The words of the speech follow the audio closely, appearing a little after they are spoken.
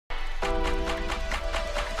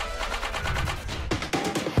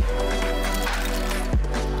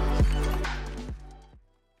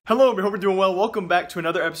Hello, we hope you're doing well. Welcome back to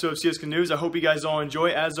another episode of CSGO News. I hope you guys all enjoy.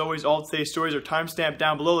 As always, all today's stories are timestamped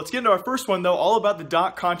down below. Let's get into our first one, though, all about the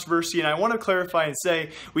Doc controversy. And I want to clarify and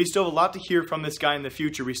say we still have a lot to hear from this guy in the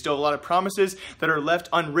future. We still have a lot of promises that are left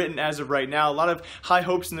unwritten as of right now. A lot of high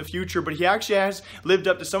hopes in the future, but he actually has lived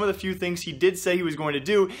up to some of the few things he did say he was going to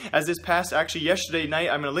do. As this past, actually yesterday night,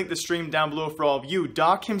 I'm going to link the stream down below for all of you.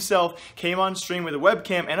 Doc himself came on stream with a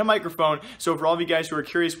webcam and a microphone. So for all of you guys who are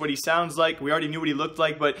curious what he sounds like, we already knew what he looked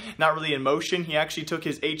like, but not really in motion. He actually took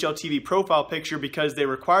his HLTV profile picture because they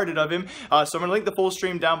required it of him. So I'm going to link the full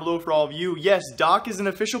stream down below for all of you. Yes, Doc is an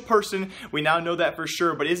official person. We now know that for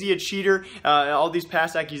sure. But is he a cheater? All these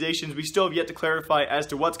past accusations, we still have yet to clarify as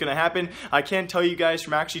to what's going to happen. I can tell you guys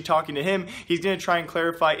from actually talking to him, he's going to try and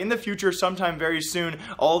clarify in the future, sometime very soon,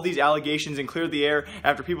 all of these allegations and clear the air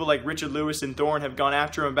after people like Richard Lewis and Thorne have gone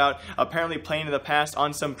after him about apparently playing in the past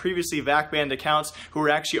on some previously VAC banned accounts who were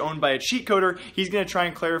actually owned by a cheat coder. He's going to try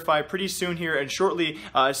and clarify pretty soon here and shortly,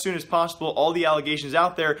 as soon as possible, all the allegations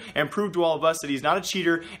out there and prove to all of us that he's not a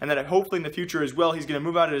cheater and that hopefully in the future as well, he's going to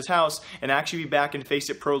move out of his house and actually be back in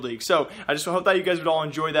Faceit Pro League. So I just hope that you guys would all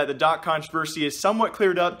enjoy that. The Doc controversy is somewhat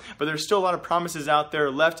cleared up, but there's still a lot of promises out there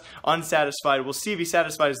left unsatisfied. We'll see if he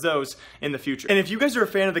satisfies those in the future. And if you guys are a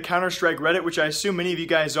fan of the Counter-Strike Reddit, which I assume many of you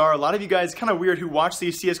guys are, a lot of you guys, kind of weird, who watch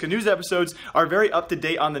these CSGO News episodes are very up to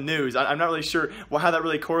date on the news. I'm not really sure how that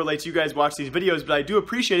really correlates. You guys watch these videos, but I do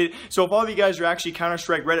appreciate it. So if all of you guys are actually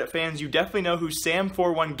Counter-Strike Reddit fans, you definitely know who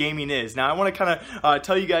Sam41 Gaming is. Now I want to kind of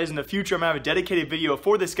tell you guys in the future, I'm going to have a dedicated video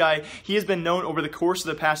for this guy. He has been known over the course of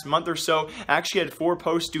the past month or so, actually had 4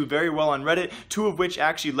 posts do very well on Reddit, 2 of which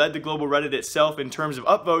actually led the global Reddit itself in terms of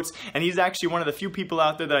upvotes, and he's actually one of the few people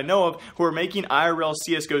out there that I know of who are making IRL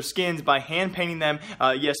CSGO skins by hand painting them,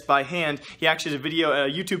 yes, by hand. He actually has a video, a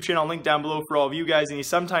YouTube channel linked down below for all of you guys, and he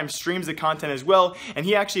sometimes streams the content as well, and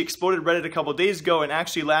he actually exploded Reddit a couple days ago and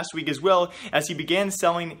actually last week as well, as he began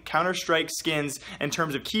selling Counter-Strike skins in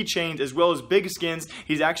terms of keychains as well as big skins.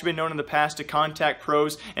 He's actually been known in the past to contact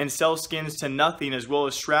pros and sell skins to nothing, as well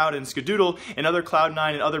as Shroud and Skadoodle and other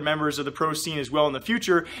Cloud9 and other members of the pro scene as well in the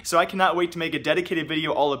future. So I cannot wait to make a dedicated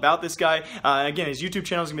video all about this guy. Again, his YouTube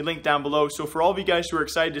channel is going to be linked down below. So for all of you guys who are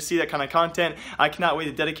excited to see that kind of content, I cannot wait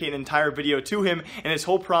to dedicate an entire video to him and his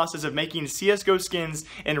whole process of making CSGO skins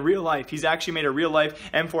in real life. He's actually made a real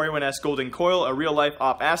life M4A1S Golden Coil, a real life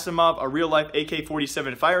Op Asimov, a real life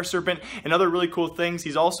AK-47 Fire Serpent, and other really cool things.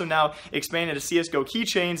 He's also now expanded to CSGO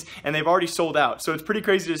keychains, and they've already sold out. So it's pretty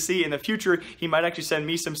crazy to see. In the future, he might actually send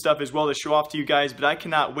me some stuff as well to show off to you guys, but I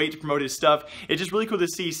cannot wait to promote his stuff. It's just really cool to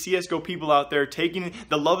see CSGO people out there taking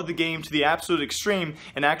the love of the game to the absolute extreme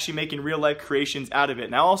and actually making real life creations out of it.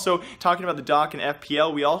 Now also, talking about the Doc and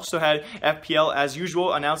FPL, we also had FPL, as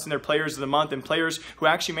usual, announcing their players of the month and players who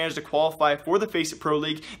actually managed to qualify for the Faceit Pro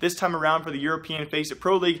League. This time around for the European Faceit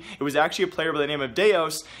Pro League, it was actually a player by the name of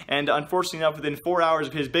D0cC, and unfortunately enough, within 4 hours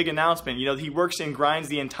of his big announcement, you know, he works and grinds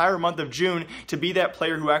the entire month of June to be that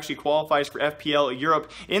player who actually qualifies for FPL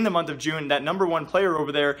Europe in the month of June, that #1 player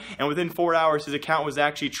over there, and within 4 hours his account was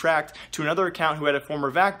actually tracked to another account who had a former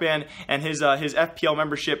VAC ban, and his FPL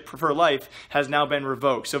membership for life has now been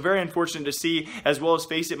revoked. So very unfortunate to see, as well as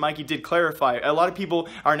Faceit Mikey did clarify. A lot of people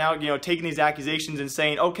are now, you know, taking these accusations and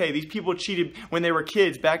saying, okay, these people cheated when they were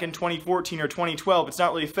kids back in 2014 or 2012. It's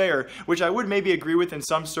not really fair, which I would maybe agree with in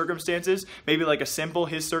some circumstances, maybe like a simple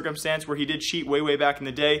his circumstance where he did cheat way back in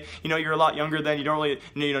the day. You know, you're a lot younger then, you don't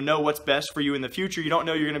really know what's best for you in the future. You don't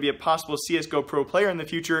know you're going to be a possible CSGO pro player in the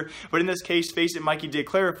future, but in this case, Faceit Mikey did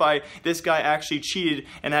clarify this guy actually cheated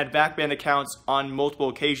and had VAC banned accounts on multiple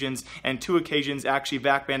occasions, and 2 occasions actually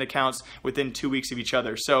VAC banned accounts within 2 weeks of each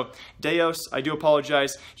other. So D0cC, I do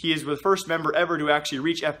apologize. He is the first member ever to actually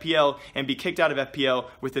reach FPL and be kicked out of FPL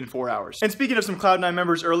within 4 hours. And speaking of some Cloud9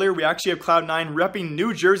 members earlier, we actually have Cloud9 repping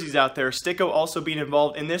new jerseys out there. Sticko also being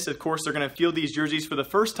involved in this. Of course, they're going to field these jerseys for the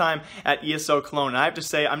first time at ESL Cologne. And I have to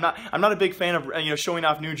say, I'm not a big fan of, you know, showing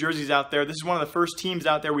off new jerseys out there. This is one of the first teams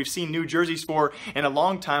out there we've seen new jerseys for in a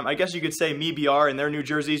long time. I guess you could say MeBR in their new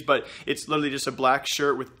jerseys, but it's literally just a black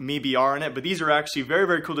shirt with MeBR in it. But these are actually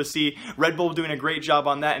very cool to see. Red Bull doing a great job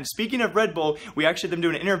on that. And speaking of Red Bull, we actually had them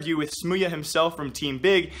doing an interview with Smooya himself from Team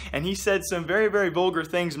Big, and he said some very vulgar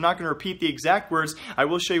things. I'm not going to repeat the exact words. I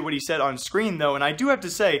will show you what he said on screen though, and I do have to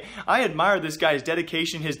say, I admire this guy's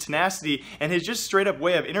dedication, his tenacity, and his just straight up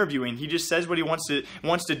way of interviewing. He just says what he wants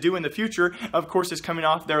to do in the future. Of course, is coming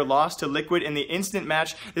off their loss to Liquid in the instant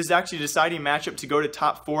match. This is actually a deciding matchup to go to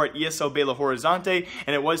top 4 at ESL Belo Horizonte,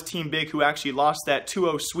 and it was Team Big who actually lost that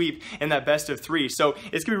 2-0 sweep in that best of 3. So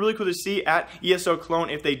it's going to be really cool to see at ESL Cologne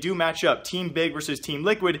if they do match up Team Big versus Team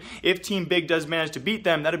Liquid. If Team Big does manage to beat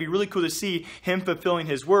them, that'll be really cool to see him fulfilling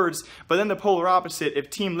his words. But then the polar polar opposite, if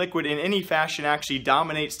Team Liquid in any fashion actually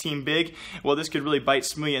dominates Team Big, well, this could really bite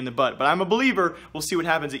Smooya in the butt. But I'm a believer. We'll see what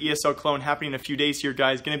happens at ESL Cologne happening in a few days here,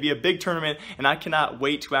 guys. Going to be a big tournament, and I cannot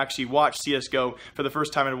wait to actually watch CSGO for the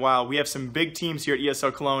first time in a while. We have some big teams here at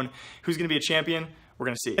ESL Cologne. Who's going to be a champion? We're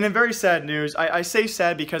going to see. And in very sad news, I say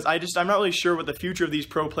sad because I'm not really sure what the future of these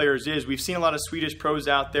pro players is. We've seen a lot of Swedish pros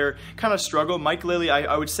out there kind of struggle. Mike Lilly,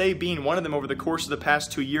 I would say, being one of them over the course of the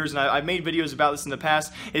past 2 years, and I've made videos about this in the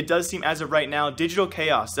past. It does seem, as of right now,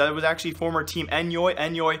 D0cC, that was actually former team Enjoy.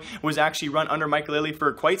 Enjoy was actually run under Mike Lilly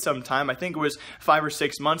for quite some time. I think it was 5 or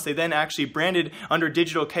 6 months. They then actually branded under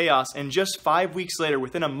D0cC, and just 5 weeks later,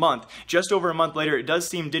 within a month, just over a month later, it does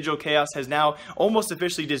seem D0cC has now almost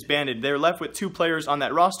officially disbanded. They're left with 2 players on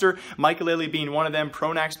that roster, Mike Lilly being one of them,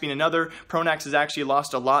 Pronax being another. Pronax has actually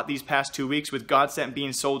lost a lot these past 2 weeks with Godsent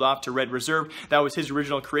being sold off to Red Reserve. That was his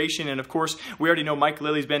original creation, and of course, we already know Mike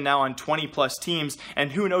Lilly's been now on 20 plus teams,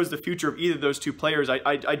 and who knows the future of either of those 2 players.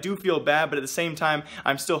 I do feel bad, but at the same time,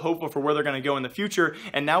 I'm still hopeful for where they're going to go in the future,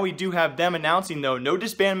 and now we do have them announcing, though, no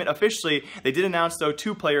disbandment officially. They did announce, though,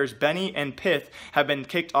 2 players, Benny and Pyth, have been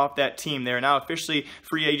kicked off that team. They are now officially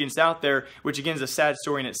free agents out there, which again is a sad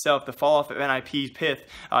story in itself. The fall off of NIP Pyth,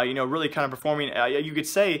 really kind of performing, you could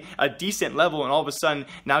say, a decent level, and all of a sudden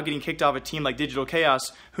now getting kicked off a team like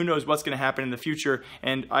D0cC. Who knows what's going to happen in the future,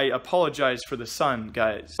 and I apologize for the sun,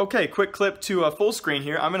 guys. Okay, quick clip to full screen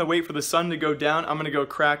here. I'm going to wait for the sun to go down. I'm going to go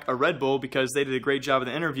crack a Red Bull because they did a great job of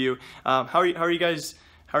the interview. How are you guys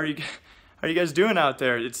doing out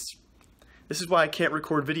there? This is why I can't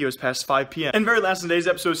record videos past 5 p.m. And very last in today's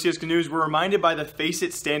episode of CSGO News, we're reminded by the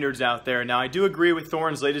Faceit standards out there. Now, I do agree with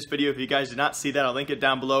Thorin's latest video. If you guys did not see that, I'll link it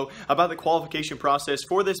down below, about the qualification process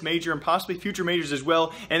for this major and possibly future majors as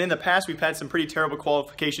well. And in the past, we've had some pretty terrible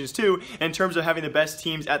qualifications too in terms of having the best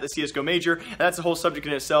teams at the CSGO major. That's a whole subject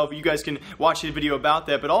in itself. You guys can watch the video about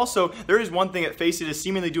that. But also, there is one thing that Faceit is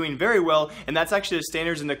seemingly doing very well, and that's actually the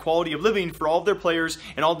standards and the quality of living for all of their players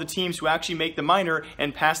and all the teams who actually make the minor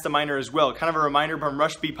and pass the minor as well. Kind of a reminder from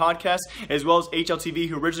Rush B Podcast, as well as HLTV,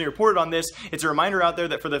 who originally reported on this. It's a reminder out there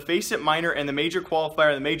that for the Faceit minor and the major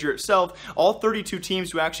qualifier, the major itself, all 32 teams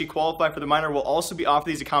who actually qualify for the minor will also be offered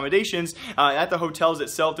these accommodations. At the hotels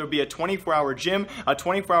itself, there will be a 24-hour gym, a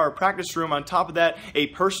 24-hour practice room. On top of that, a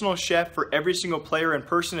personal chef for every single player and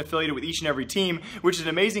person affiliated with each and every team, which is an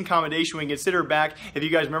amazing accommodation when you consider back, if you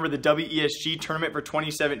guys remember the WESG tournament for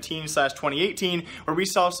 2017/2018, where we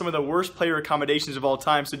saw some of the worst player accommodations of all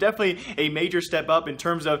time. So definitely a major step up in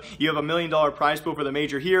terms of, you have $1 million prize pool for the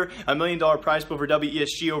major here, $1 million prize pool for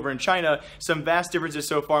WESG over in China. Some vast differences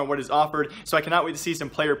so far in what is offered. So I cannot wait to see some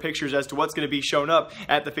player pictures as to what's going to be shown up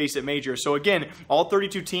at the Faceit major. So again, all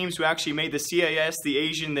 32 teams who actually made the CIS, the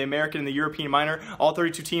Asian, the American, and the European minor, all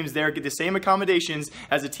 32 teams there get the same accommodations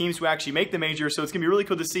as the teams who actually make the major. So it's going to be really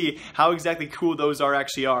cool to see how exactly cool those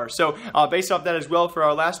actually are. So based off that as well, for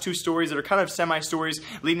our last 2 stories that are kind of semi-stories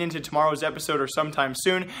leading into tomorrow's episode or sometime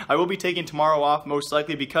soon, I will be taking tomorrow off most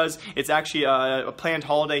likely because it's actually a planned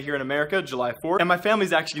holiday here in America, July 4th, and my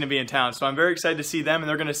family's actually going to be in town, so I'm very excited to see them, and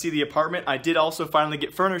they're going to see the apartment. I did also finally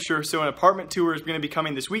get furniture, so an apartment tour is going to be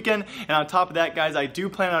coming this weekend, and on top of that, guys, I do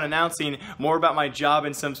plan on announcing more about my job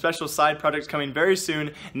and some special side projects coming very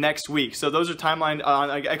soon next week. So those are timelined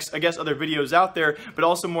on, I guess, other videos out there, but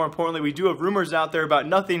also more importantly, we do have rumors out there about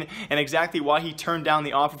Nothing and exactly why he turned down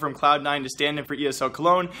the offer from Cloud9 to stand in for ESL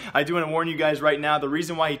Cologne. I do want to warn you guys right now, the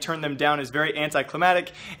reason why he turned them down is very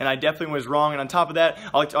anticlimactic, and I definitely was wrong. And on top of that,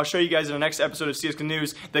 I'll show you guys in the next episode of CSGO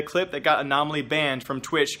News the clip that got Anomaly banned from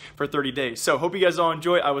Twitch for 30 days. So hope you guys all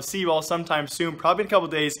enjoy. I will see you all sometime soon, probably in a couple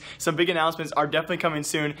days. Some big announcements are definitely coming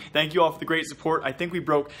soon. Thank you all for the great support. I think we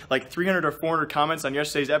broke like 300 or 400 comments on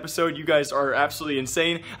yesterday's episode. You guys are absolutely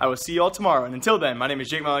insane. I will see you all tomorrow. And until then, my name is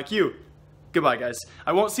Jake Malak. Goodbye, guys.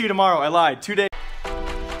 I won't see you tomorrow. I lied. 2 days.